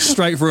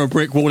 straight through a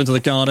brick wall into the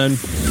garden,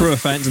 through a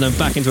fence, and then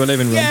back into a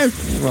living room. Yeah.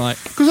 Right.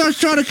 Because I was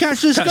trying to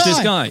catch this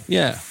guy.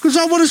 Yeah. Because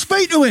I want to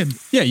speak to him.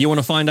 Yeah, you want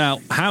to find out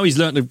how he's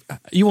learned.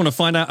 You want to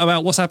find out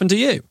about what's happened to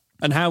you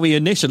and how he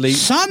initially.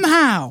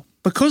 Somehow,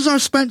 because I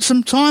spent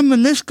some time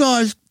in this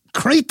guy's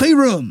creepy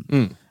room,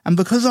 and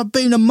because I've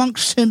been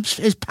amongst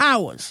his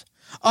powers,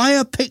 I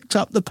have picked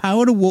up the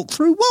power to walk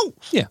through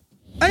walls. Yeah.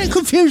 And it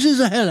confuses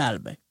the hell out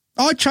of me.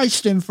 I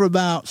chased him for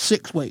about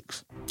 6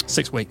 weeks.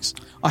 6 weeks.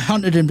 I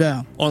hunted him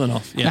down. On and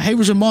off, yeah. Now, he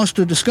was a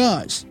master of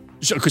disguise.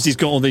 Because he's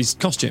got all these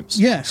costumes.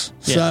 Yes.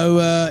 Yeah.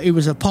 So he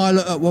was a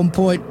pilot at one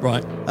point.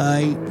 Right.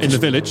 In the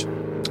village.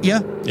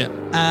 Yeah.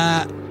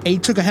 Yeah. He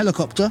took a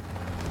helicopter,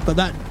 but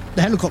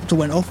the helicopter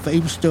went off, but he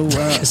was still...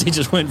 Because he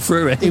just went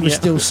through it. He was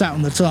still sat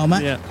on the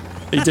tarmac. Yeah.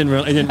 He didn't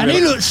realize. And he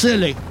looked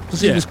silly,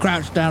 because he was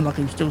crouched down like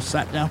he was still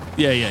sat down.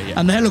 Yeah.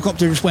 And the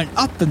helicopter just went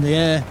up in the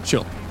air.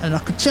 Sure. And I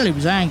could tell he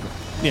was angry.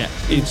 Yeah.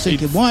 He was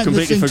thinking, why isn't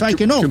this thing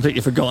taking off?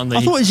 Completely forgotten that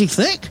I thought, is he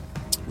thick?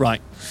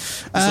 Right.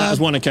 So that was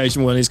one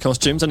occasion when his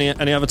costumes.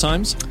 Any other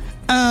times?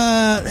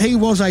 He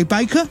was a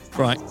baker.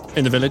 Right.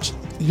 In the village?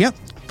 Yep.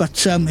 But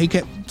he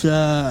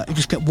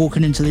just kept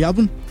walking into the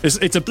oven.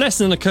 It's a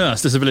blessing and a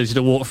curse, this ability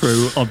to walk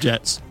through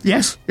objects.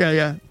 Yes.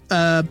 Yeah.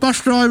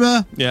 Bus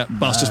driver. Yeah,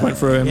 bus just went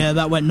through him. Yeah,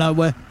 that went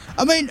nowhere.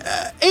 I mean,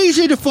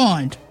 easy to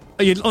find.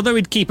 Although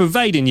he'd keep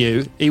evading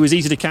you, he was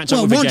easy to catch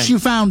up with again. Once you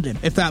found him,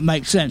 if that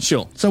makes sense.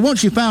 Sure. So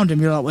once you found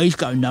him, you're like, well, he's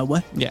going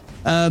nowhere. Yeah.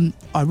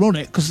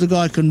 Ironic, because the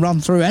guy can run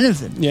through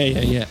anything.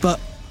 Yeah. But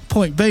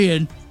point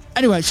being...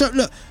 Anyway, so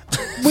look,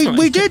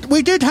 we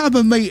did have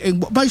a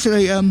meeting.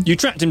 Basically, you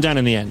tracked him down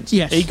in the end.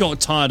 Yes. He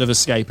got tired of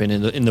escaping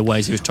in the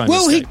ways he was trying to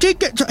escape. Well, he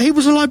did he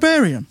was a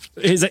librarian.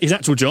 His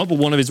actual job or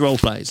one of his role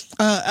plays?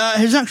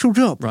 His actual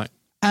job. Right.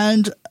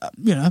 And,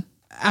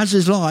 as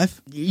is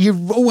life,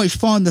 you always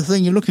find the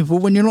thing you're looking for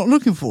when you're not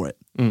looking for it.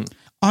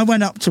 I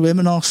went up to him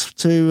and asked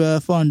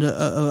to find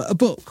a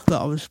book that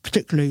I was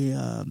particularly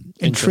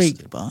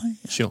intrigued by.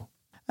 Sure.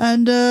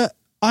 And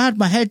I had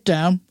my head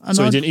down. And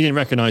so he didn't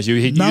recognise you?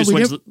 You just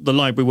went to the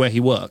library where he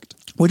worked?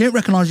 We didn't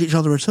recognise each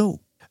other at all.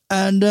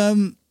 And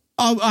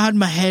I had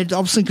my head,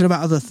 I was thinking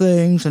about other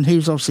things, and he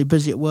was obviously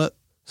busy at work.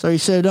 So he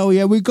said, oh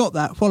yeah, we got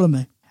that, follow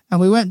me. And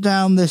we went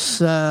down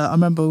this, I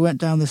remember we went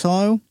down this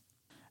aisle,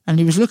 and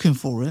he was looking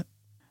for it.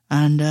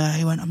 And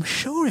he went, I'm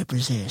sure it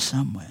was here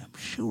somewhere. I'm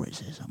sure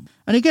it's here somewhere.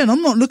 And again,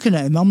 I'm not looking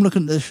at him, I'm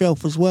looking at the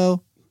shelf as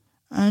well.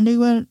 And he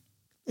went,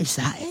 is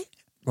that it?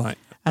 Right.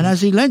 And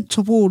as he leant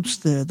towards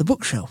the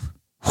bookshelf,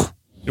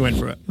 you went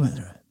through it.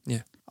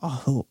 Yeah. I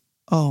thought,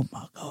 oh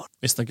my God.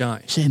 It's the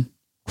guy. It's him.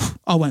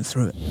 I went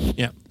through it.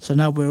 Yeah. So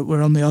now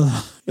we're on the other...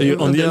 You're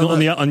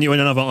in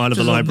another aisle of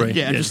the library.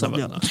 Just on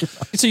the other.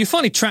 So you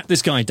finally tracked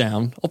this guy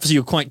down. Obviously,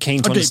 you're quite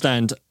keen to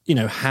understand,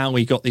 how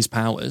he got these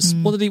powers.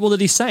 What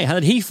did he say? How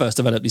did he first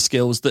develop these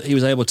skills that he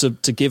was able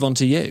to give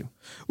onto you?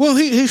 Well,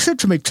 he said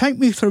to me, take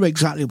me through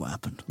exactly what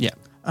happened. Yeah.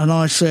 And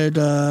I said,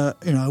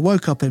 I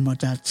woke up in my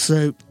dad's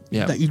suit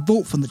that you'd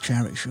bought from the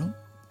charity shop.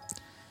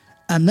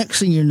 And next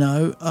thing you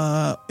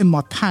know, in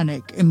my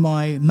panic, in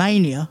my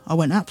mania, I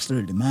went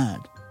absolutely mad.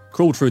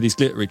 Crawled through these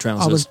glittery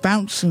trousers. I was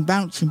bouncing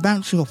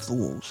off the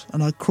walls.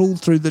 And I crawled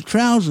through the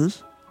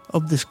trousers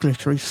of this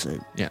glittery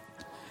suit. Yeah.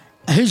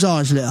 His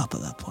eyes lit up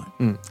at that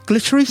point.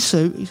 Glittery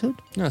suit, he said.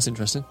 Oh, that's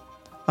interesting.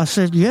 I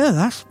said,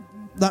 yeah,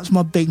 that's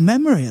my big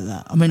memory of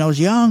that. I mean, I was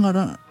young, I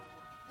don't...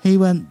 He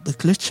went, the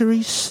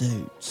glittery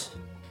suit.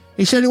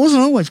 He said it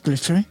wasn't always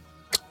glittery.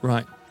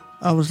 Right.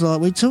 I was like,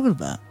 what are you talking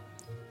about?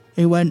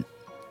 He went,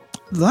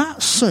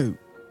 that suit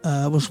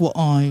was what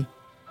I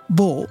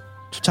bought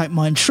to take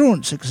my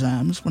insurance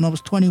exams when I was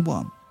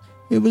 21.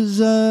 It was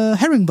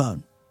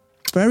herringbone.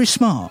 Very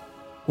smart.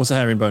 What's a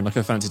herringbone? Like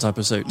a fancy type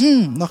of suit?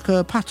 Like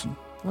a pattern.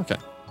 Okay.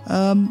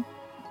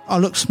 I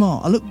look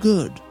smart. I look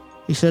good.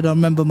 He said, I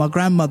remember my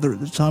grandmother at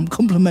the time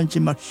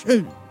complimenting my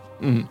shoe.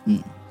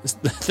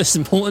 There's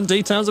important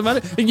details about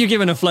it? You're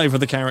giving a flavour of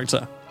the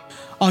character.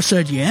 I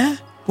said, yeah.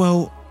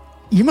 Well,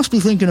 you must be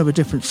thinking of a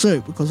different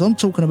suit because I'm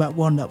talking about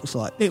one that was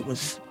like, it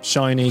was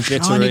Shiny,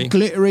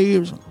 glittery. It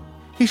was,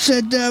 he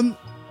said,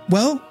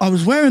 well, I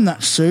was wearing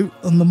that suit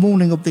on the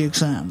morning of the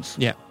exams.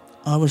 Yeah.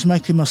 I was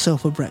making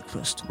myself a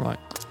breakfast. Right.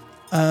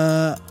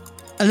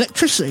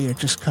 Electricity had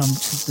just come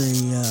to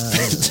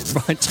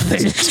the right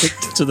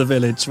to the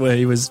village where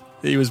he was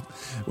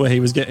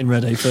getting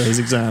ready for his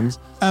exams.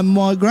 And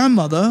my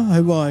grandmother,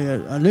 who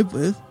I lived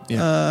with,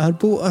 had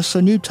bought us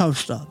a new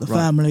toaster, the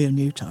family a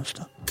new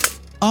toaster.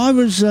 I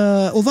was,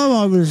 although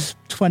I was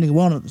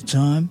 21 at the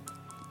time,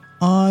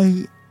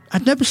 I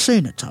had never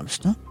seen a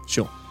toaster.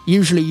 Sure.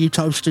 Usually you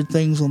toasted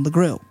things on the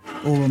grill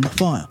or on the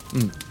fire.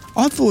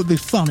 I thought it'd be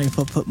funny if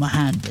I put my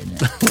hand in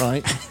it.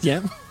 Right,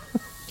 yeah.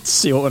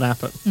 See what would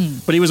happen.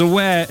 But he was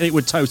aware it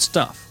would toast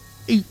stuff.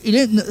 He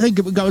didn't think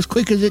it would go as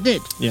quick as it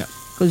did. Yeah.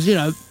 Because,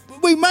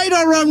 we made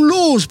our own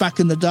laws back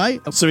in the day.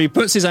 So he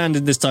puts his hand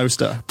in this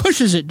toaster.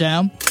 Pushes it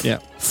down. Yeah.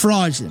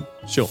 Fries him.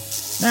 Sure.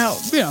 Now,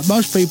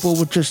 most people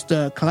would just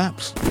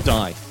collapse.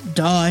 Die,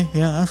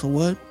 yeah, that's a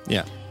word.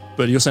 Yeah.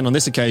 But you're saying on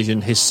this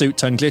occasion, his suit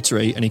turned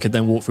glittery and he could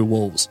then walk through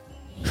walls.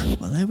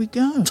 Well, there we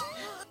go.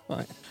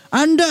 Right.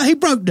 And he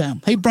broke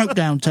down. He broke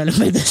down telling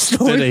me this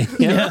story. Did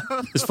he? Yeah.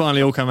 It's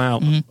finally all come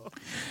out.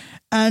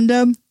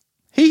 And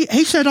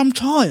he said, I'm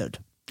tired.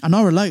 And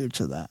I related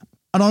to that.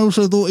 And I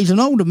also thought he's an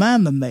older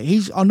man than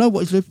me. I know what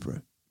he's lived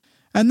through.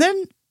 And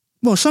then,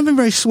 something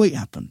very sweet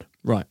happened.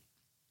 Right.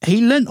 He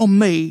leant on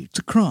me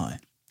to cry.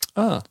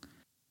 Ah.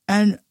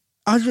 And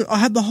I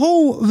had the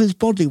whole of his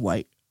body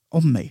weight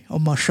on me,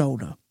 on my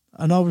shoulder.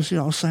 And I was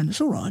saying, it's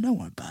all right, don't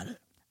worry about it.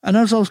 And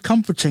as I was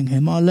comforting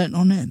him, I leant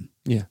on him.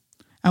 Yeah.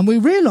 And we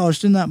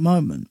realised in that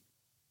moment,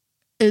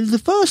 it was the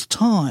first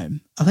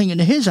time, I think in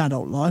his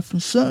adult life,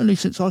 and certainly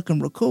since I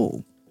can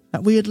recall,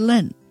 that we had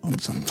leant on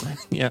something.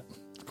 Yeah.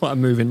 Quite a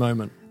moving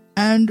moment.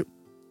 And,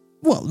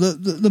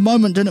 the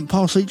moment didn't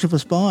pass each of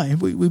us by.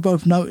 We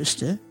both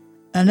noticed it.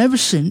 And ever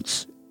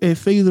since,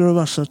 if either of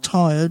us are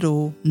tired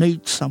or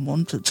need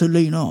someone to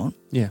lean on,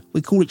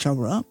 we call each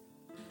other up.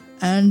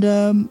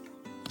 And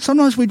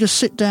sometimes we just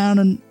sit down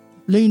and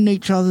lean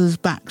each other's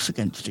backs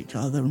against each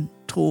other and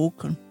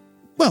talk. And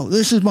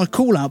this is my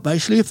call out,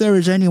 basically. If there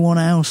is anyone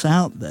else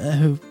out there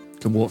who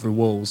can walk through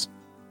walls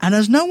and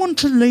has no one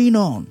to lean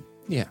on,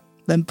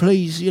 then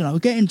please,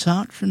 get in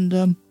touch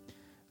and...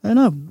 I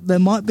know, there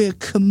might be a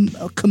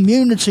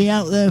community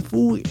out there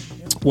for you.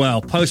 Well,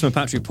 Postman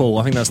Patrick Paul,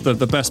 I think that's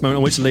the best moment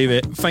on which to leave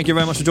it. Thank you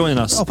very much for joining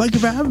us. Oh, thank you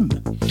for having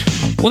me.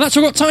 Well, that's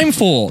all we've got time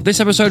for. This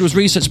episode was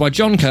researched by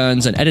John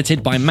Kearns and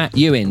edited by Matt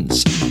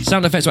Ewins.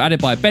 Sound effects were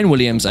added by Ben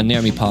Williams and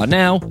Naomi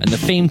Parnell, and the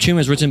theme tune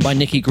was written by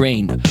Nikki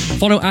Green.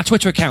 Follow our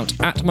Twitter account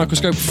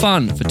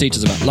 @MicroscopeFun for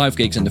details about live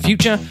gigs in the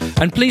future,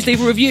 and please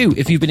leave a review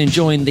if you've been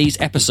enjoying these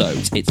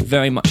episodes. It's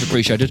very much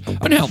appreciated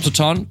and helps a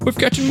ton with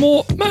getting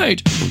more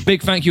made.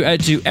 Big thank you,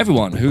 Ed, to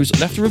everyone who's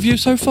left a review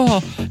so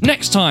far.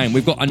 Next time,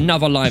 we've got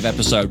another live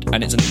episode,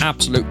 and it's an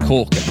absolute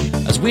corker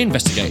as we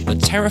investigate the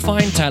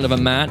terrifying tale of a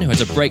man who had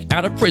to break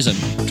out of prison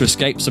to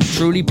escape some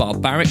truly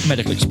barbaric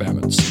medical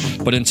experiments.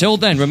 But until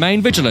then,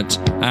 remain vigilant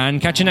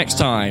and catch you next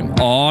time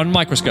on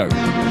Microscope.